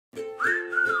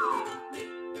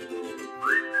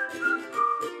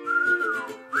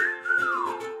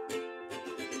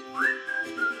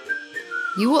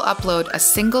you will upload a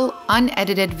single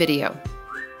unedited video.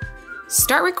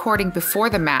 Start recording before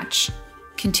the match,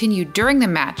 continue during the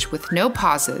match with no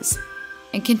pauses,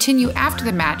 and continue after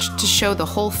the match to show the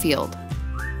whole field.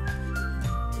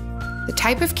 The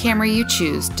type of camera you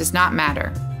choose does not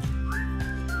matter.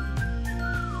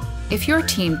 If your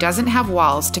team doesn't have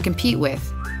walls to compete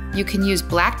with, you can use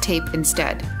black tape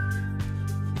instead.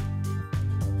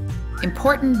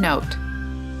 Important note: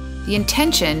 the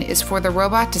intention is for the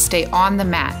robot to stay on the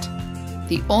mat.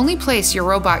 The only place your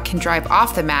robot can drive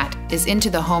off the mat is into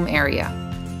the home area.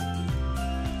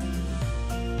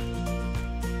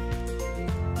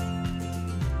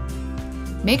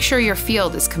 Make sure your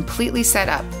field is completely set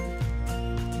up.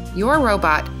 Your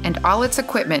robot and all its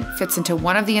equipment fits into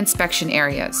one of the inspection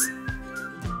areas.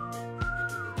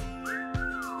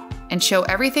 And show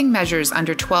everything measures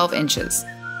under 12 inches.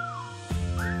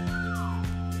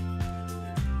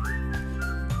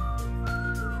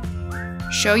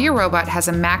 Show your robot has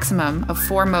a maximum of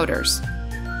 4 motors.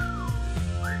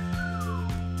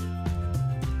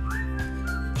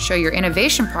 Show your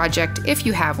innovation project if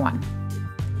you have one.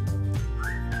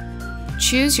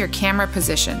 Choose your camera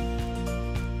position.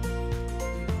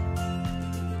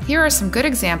 Here are some good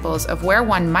examples of where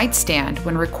one might stand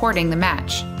when recording the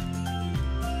match.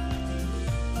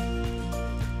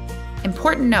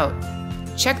 Important note: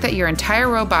 check that your entire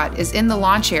robot is in the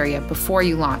launch area before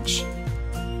you launch.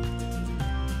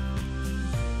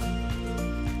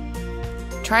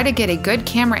 Try to get a good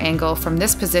camera angle from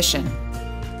this position.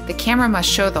 The camera must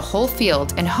show the whole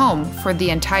field and home for the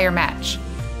entire match.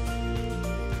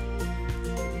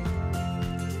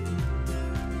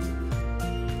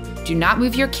 Do not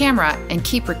move your camera and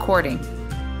keep recording.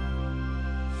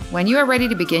 When you are ready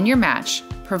to begin your match,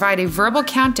 provide a verbal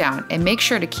countdown and make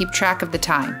sure to keep track of the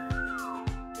time.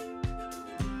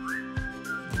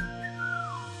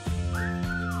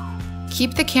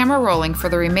 Keep the camera rolling for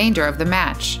the remainder of the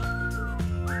match.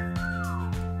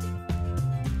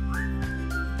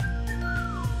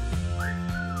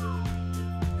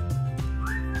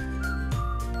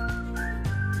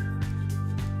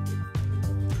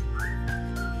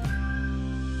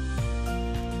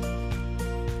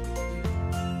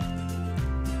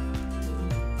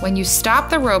 When you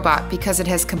stop the robot because it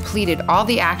has completed all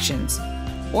the actions,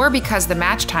 or because the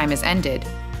match time is ended,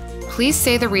 please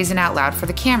say the reason out loud for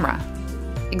the camera.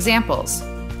 Examples: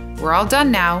 "We're all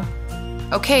done now."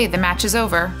 "Okay, the match is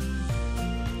over."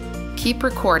 Keep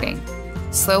recording.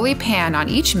 Slowly pan on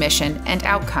each mission and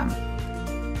outcome.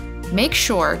 Make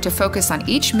sure to focus on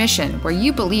each mission where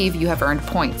you believe you have earned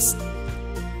points.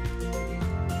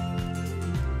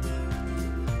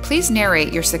 Please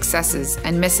narrate your successes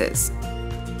and misses.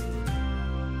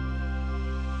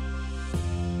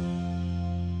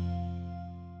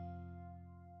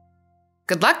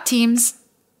 Good luck, teams!